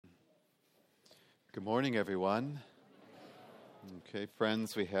Good morning, everyone. Okay,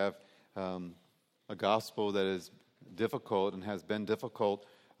 friends, we have a gospel that is difficult and has been difficult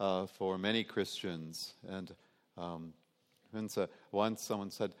for many Christians. And once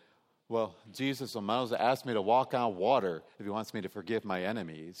someone said, well, Jesus almost asked me to walk on water if he wants me to forgive my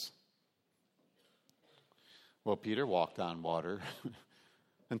enemies. Well, Peter walked on water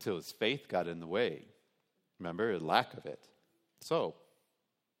until his faith got in the way. Remember, the lack of it. So,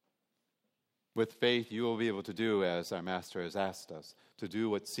 with faith, you will be able to do as our Master has asked us, to do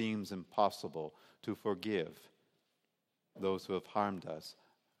what seems impossible, to forgive those who have harmed us,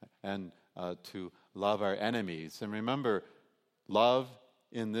 and to love our enemies. And remember, love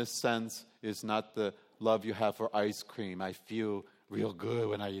in this sense is not the love you have for ice cream. I feel real good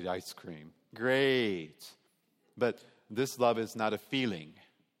when I eat ice cream. Great. But this love is not a feeling.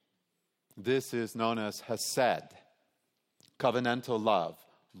 This is known as hesed, covenantal love,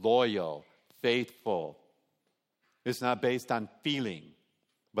 loyal, faithful. It's not based on feeling,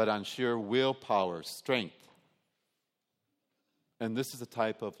 but on sheer willpower, strength. And this is the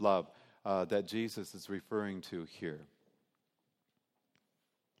type of love that Jesus is referring to here.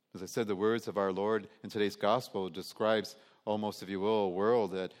 As I said, the words of our Lord in today's gospel describes almost, if you will, a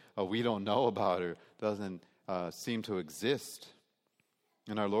world that we don't know about or doesn't seem to exist.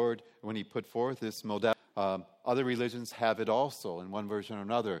 And our Lord, when he put forth this modality, other religions have it also in one version or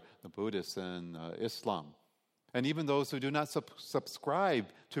another, the Buddhists and Islam. And even those who do not subscribe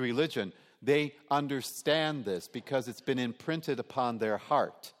to religion, they understand this because it's been imprinted upon their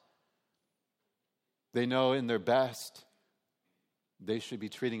heart. They know in their best they should be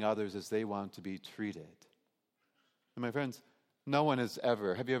treating others as they want to be treated. And my friends, no one has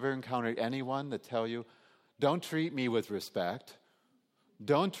ever, have you ever encountered anyone that tell you, don't treat me with respect,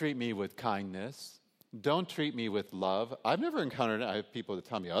 don't treat me with kindness, don't treat me with love? I've never encountered, I have people that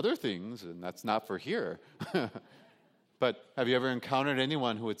tell me other things, and that's not for here. But have you ever encountered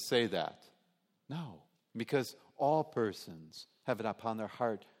anyone who would say that? No, because all persons have it upon their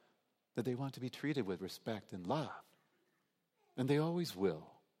heart that they want to be treated with respect and love. And they always will.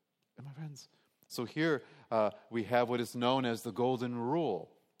 And my friends, so here we have what is known as the golden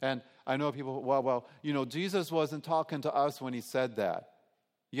rule. And I know people, well, Jesus wasn't talking to us when he said that.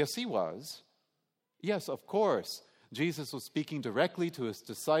 Yes, he was. Yes, of course. Jesus was speaking directly to his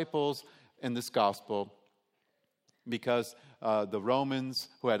disciples in this gospel because the Romans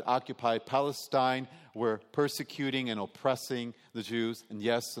who had occupied Palestine were persecuting and oppressing the Jews. And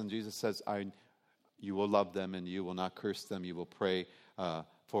yes, and Jesus says, you will love them and you will not curse them. You will pray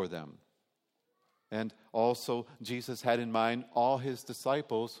for them. And also, Jesus had in mind all his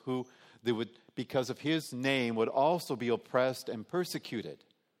disciples who they would, because of his name, would also be oppressed and persecuted.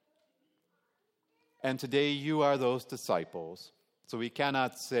 And today you are those disciples. So we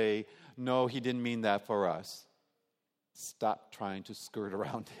cannot say, no, he didn't mean that for us. Stop trying to skirt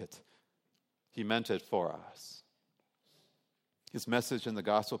around it. He meant it for us. His message in the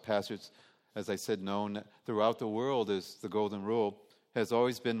gospel passage, as I said, known throughout the world as the Golden Rule, has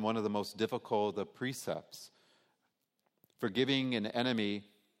always been one of the most difficult of precepts. Forgiving an enemy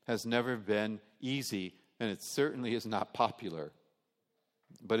has never been easy, and it certainly is not popular.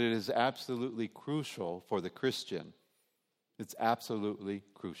 But it is absolutely crucial for the Christian. It's absolutely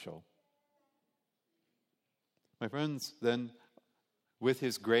crucial. My friends, then, with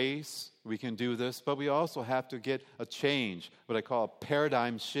his grace, we can do this, but we also have to get a change, what I call a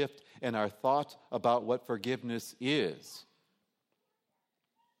paradigm shift in our thought about what forgiveness is.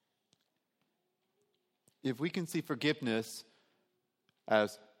 If we can see forgiveness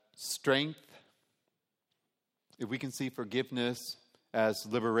as strength, if we can see forgiveness as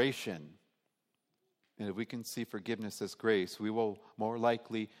liberation, and if we can see forgiveness as grace, we will more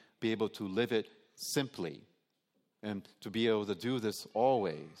likely be able to live it simply and to be able to do this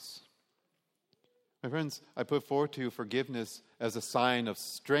always. My friends, I put forward to you forgiveness as a sign of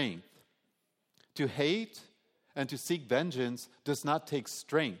strength. To hate and to seek vengeance does not take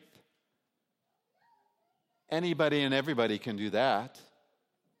strength. Anybody and everybody can do that.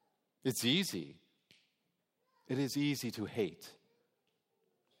 It's easy. It is easy to hate.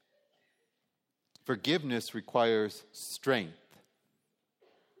 Forgiveness requires strength.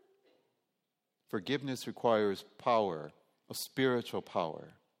 Forgiveness requires power, a spiritual power.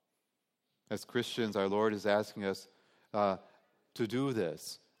 As Christians, our Lord is asking us to do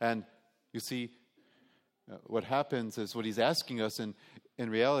this. And you see, what happens is what he's asking us in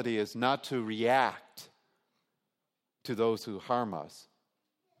reality is not to react to those who harm us,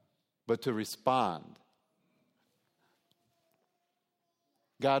 but to respond.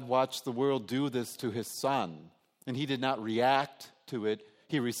 God watched the world do this to his Son, and he did not react to it.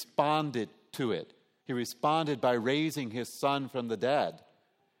 He responded to it. He responded by raising his Son from the dead.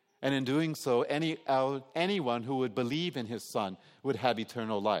 And in doing so, anyone who would believe in his Son would have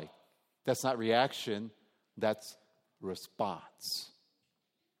eternal life. That's not reaction, that's response.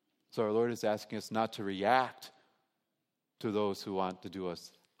 So our Lord is asking us not to react to those who want to do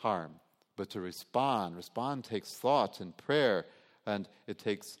us harm, but to respond. Respond takes thought and prayer, and it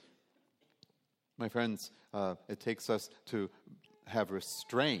takes, my friends, it takes us to have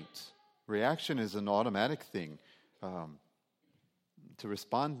restraint. Reaction is an automatic thing. To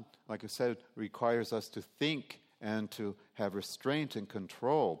respond, like I said, requires us to think and to have restraint and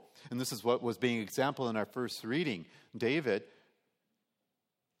control. And this is what was being example in our first reading. David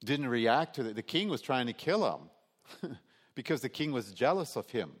didn't react to the king was trying to kill him because the king was jealous of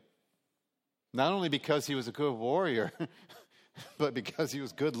him. Not only because he was a good warrior, but because he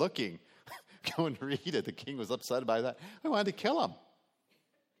was good looking. Go and read it. The king was upset by that. I wanted to kill him.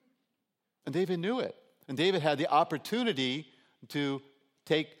 And David knew it. And David had the opportunity to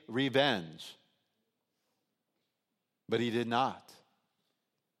take revenge. But he did not.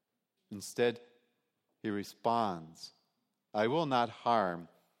 Instead, he responds, I will not harm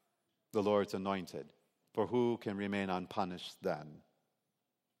the Lord's anointed, for who can remain unpunished then?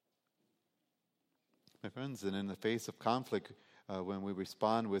 My friends, and in the face of conflict, when we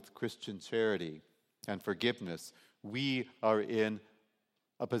respond with Christian charity and forgiveness, we are in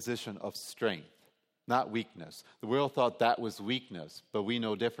a position of strength, not weakness. The world thought that was weakness, but we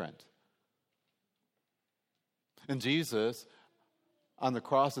know different. And Jesus, on the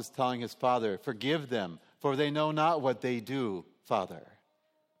cross, is telling his Father, forgive them, for they know not what they do, Father.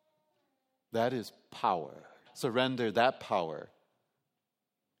 That is power. Surrender that power.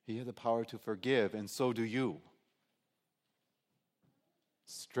 He had the power to forgive, and so do you.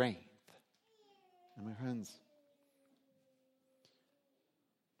 Strength. And my friends,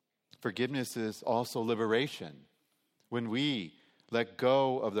 forgiveness is also liberation. When we let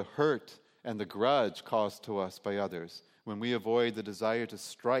go of the hurt and the grudge caused to us by others, when we avoid the desire to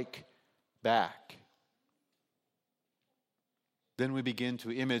strike back, then we begin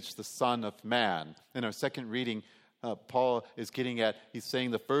to image the Son of Man. In our second reading, Paul is getting at, he's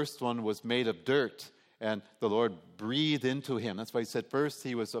saying the first one was made of dirt, and the Lord breathed into him. That's why he said first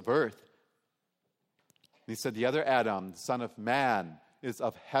he was of earth. He said the other Adam, the Son of Man, is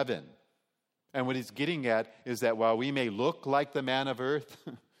of heaven. And what he's getting at is that while we may look like the man of earth,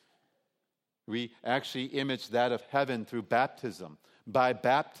 we actually image that of heaven through baptism. By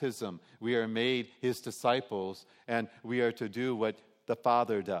baptism, we are made his disciples, and we are to do what the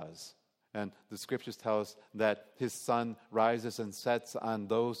Father does. And the scriptures tell us that his Son rises and sets on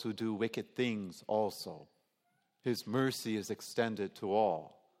those who do wicked things also. His mercy is extended to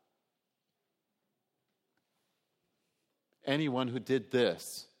all. Anyone who did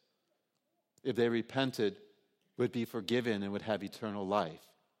this, if they repented, would be forgiven and would have eternal life.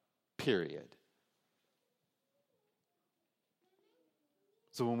 Period.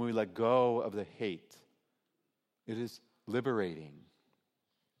 So when we let go of the hate, it is liberating.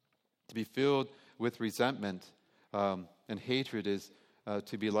 To be filled with resentment and hatred is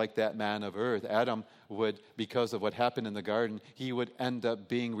to be like that man of earth. Adam would, because of what happened in the garden, he would end up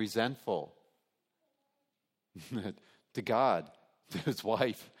being resentful to God, to his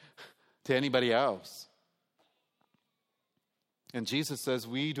wife, to anybody else. And Jesus says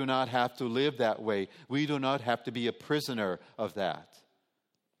we do not have to live that way. We do not have to be a prisoner of that.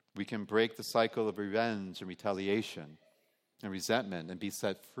 We can break the cycle of revenge and retaliation and resentment and be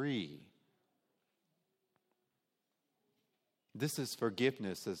set free. This is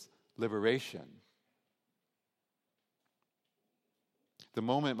forgiveness as liberation. The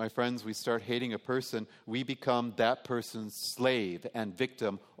moment, my friends, we start hating a person, we become that person's slave and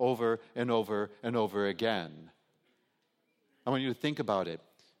victim over and over and over again. I want you to think about it.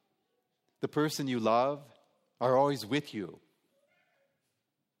 The person you love are always with you.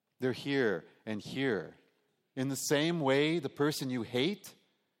 They're here and here. In the same way, the person you hate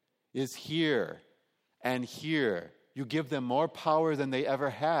is here and here. You give them more power than they ever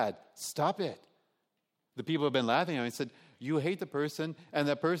had. Stop it. The people have been laughing at me and said, you hate the person, and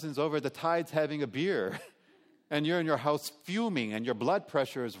that person's over at the tides having a beer. And you're in your house fuming, and your blood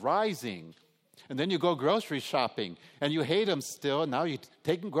pressure is rising. And then you go grocery shopping, and you hate them still, and now you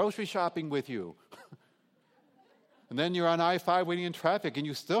take them grocery shopping with you. And then you're on I-5 waiting in traffic, and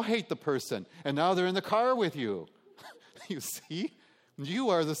you still hate the person, and now they're in the car with you. You see? You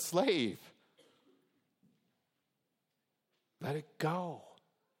are the slave. Let it go.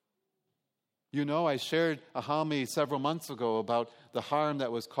 You know, I shared a homily several months ago about the harm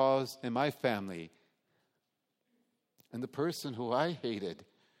that was caused in my family and the person who I hated.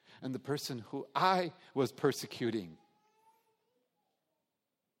 and the person who I was persecuting.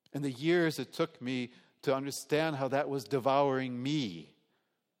 And the years it took me to understand how that was devouring me.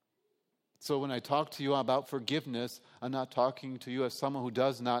 So when I talk to you about forgiveness, I'm not talking to you as someone who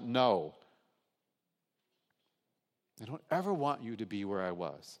does not know. I don't ever want you to be where I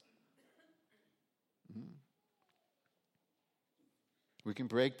was. We can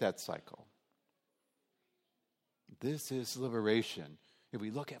break that cycle. This is liberation. If we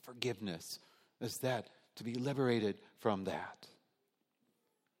look at forgiveness as that, to be liberated from that.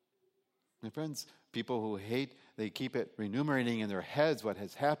 My friends, people who hate, they keep it remunerating in their heads what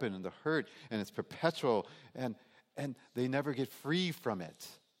has happened and the hurt, and it's perpetual, and they never get free from it.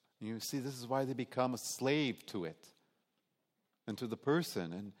 And you see, this is why they become a slave to it and to the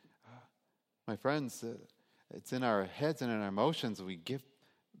person. And my friends, it's in our heads and in our emotions. We give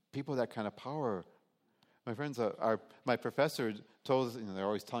people that kind of power. My friends, my professor told us, they're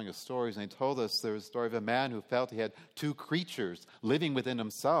always telling us stories, and they told us there was a story of a man who felt he had two creatures living within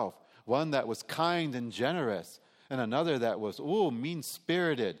himself. One that was kind and generous, and another that was,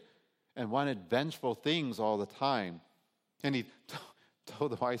 mean-spirited and wanted vengeful things all the time. And he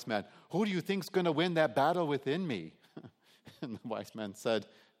told the wise man, "Who do you think's going to win that battle within me?" And the wise man said,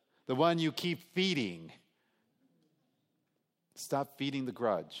 "The one you keep feeding." Stop feeding the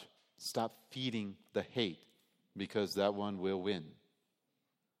grudge. Stop feeding the hate, because that one will win.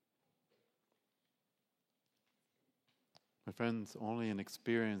 My friends, only an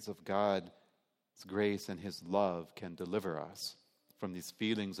experience of God's grace and His love can deliver us from these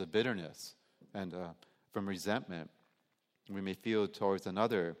feelings of bitterness and from resentment we may feel towards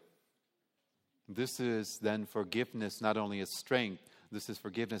another. This is then forgiveness not only as strength, this is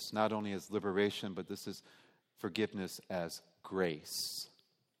forgiveness not only as liberation, but this is forgiveness as grace.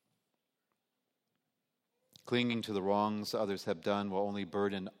 Clinging to the wrongs others have done will only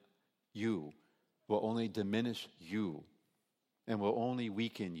burden you, will only diminish you, and will only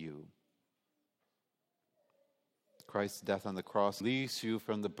weaken you. Christ's death on the cross releases you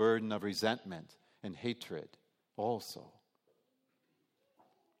from the burden of resentment and hatred also.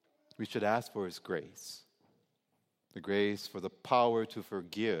 We should ask for His grace, the grace for the power to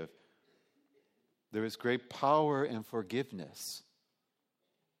forgive. There is great power in forgiveness.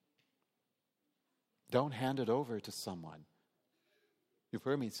 Don't hand it over to someone. You've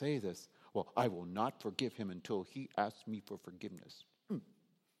heard me say this. Well, I will not forgive him until he asks me for forgiveness. I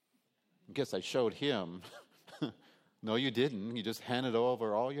guess I showed him. No, you didn't. You just handed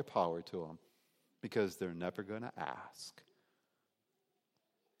over all your power to him because they're never going to ask.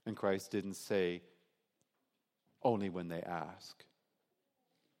 And Christ didn't say only when they ask.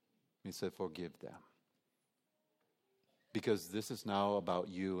 He said, forgive them. Because this is now about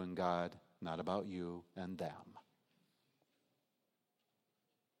you and God, not about you and them.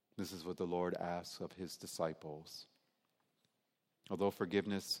 This is what the Lord asks of His disciples. Although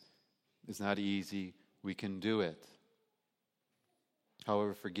forgiveness is not easy, we can do it.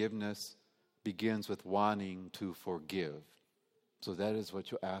 However, forgiveness begins with wanting to forgive. So that is what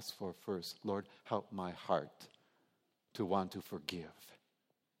you ask for first. Lord, help my heart to want to forgive.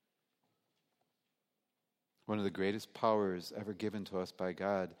 One of the greatest powers ever given to us by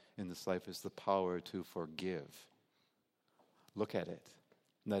God in this life is the power to forgive. Look at it.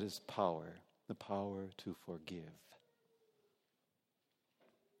 That is power, the power to forgive.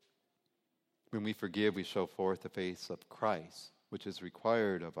 When we forgive, we show forth the face of Christ, which is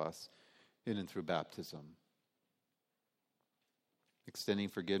required of us in and through baptism. Extending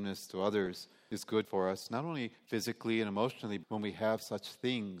forgiveness to others is good for us, not only physically and emotionally, when we have such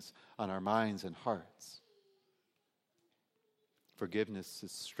things on our minds and hearts. Forgiveness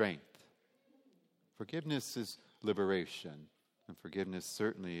is strength. Forgiveness is liberation. And forgiveness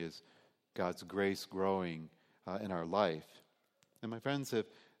certainly is God's grace growing in our life. And my friends, if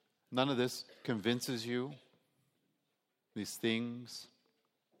none of this convinces you, these things,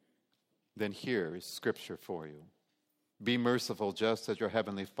 then here is Scripture for you. Be merciful just as your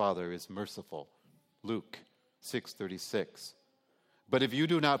heavenly Father is merciful. Luke 6:36. But if you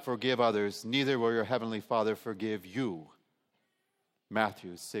do not forgive others, neither will your heavenly Father forgive you.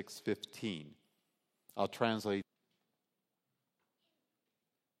 Matthew 6:15. I'll translate.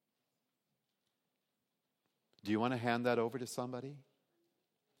 Do you want to hand that over to somebody?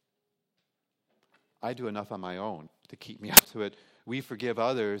 I do enough on my own to keep me up to it. We forgive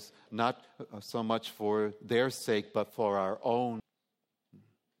others not so much for their sake, but for our own.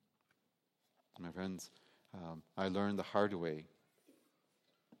 My friends, I learned the hard way.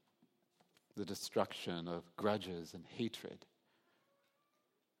 The destruction of grudges and hatred.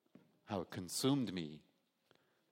 How it consumed me